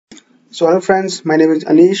So hello friends, my name is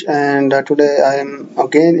Anish and today I am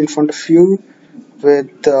again in front of you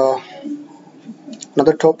with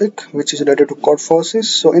another topic which is related to code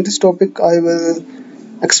forces. So in this topic I will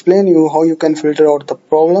explain you how you can filter out the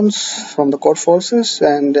problems from the code forces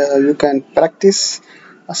and you can practice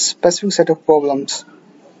a specific set of problems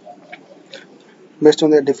based on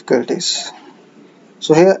their difficulties.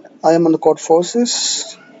 So here I am on the code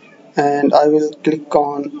forces and I will click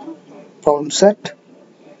on problem set.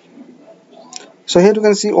 So here you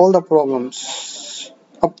can see all the problems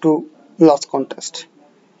up to last contest,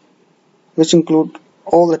 which include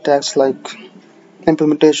all the tags like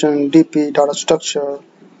implementation, DP, data structure,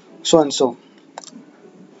 so and so.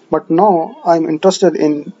 But now I'm interested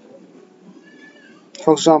in,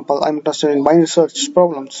 for example, I'm interested in binary search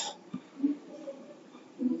problems.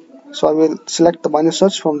 So I will select the binary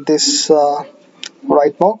search from this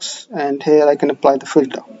right box, and here I can apply the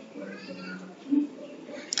filter.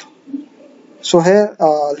 So here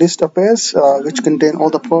list appears which contain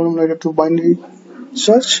all the problem related to binary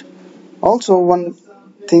search. Also, one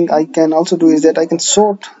thing I can also do is that I can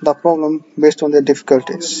sort the problem based on their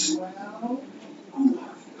difficulties.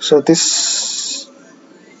 So this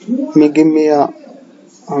may give me a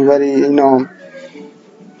very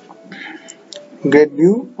great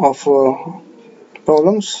view of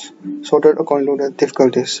problems sorted according to their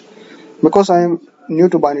difficulties. Because I am new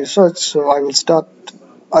to binary search, so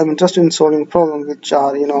I'm interested in solving problems which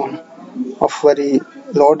are of very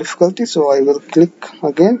low difficulty. So I will click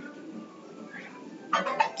again,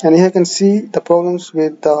 and here you can see the problems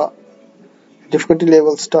with the difficulty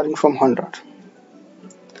level starting from 100.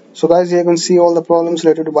 So guys, here you can see all the problems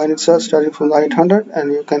related to binary search starting from the 800,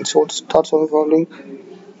 and you can start solving problem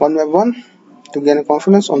one by one to gain a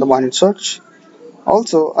confidence on the binary search.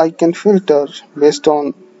 Also, I can filter based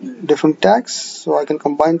on different tags, so I can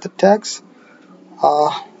combine the tags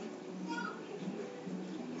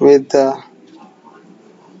with that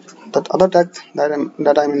other tag that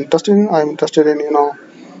I'm interested in. I'm interested in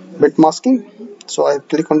bit masking, so I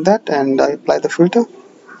click on that and I apply the filter.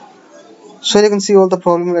 So you can see all the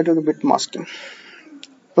problem related to bit masking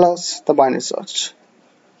plus the binary search.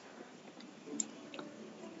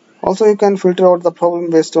 Also, you can filter out the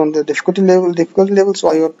problem based on the difficulty level. So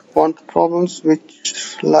I want problems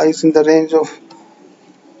which lies in the range of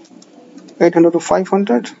 800 to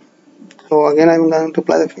 500. So again, I'm going to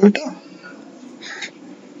apply the filter,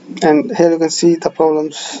 and here you can see the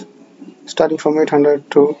problems starting from 800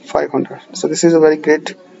 to 500. So this is a very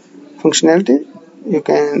great functionality. You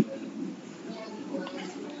can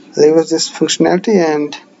leverage this functionality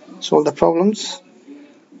and solve the problems,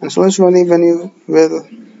 and slowly when you will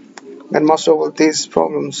get master over these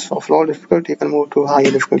problems of low difficulty, you can move to higher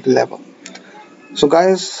difficulty level. So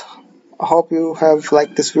guys, I hope you have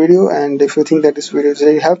liked this video, and if you think that this video is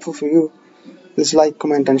very helpful for you, please like,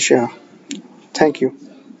 comment and share. Thank you.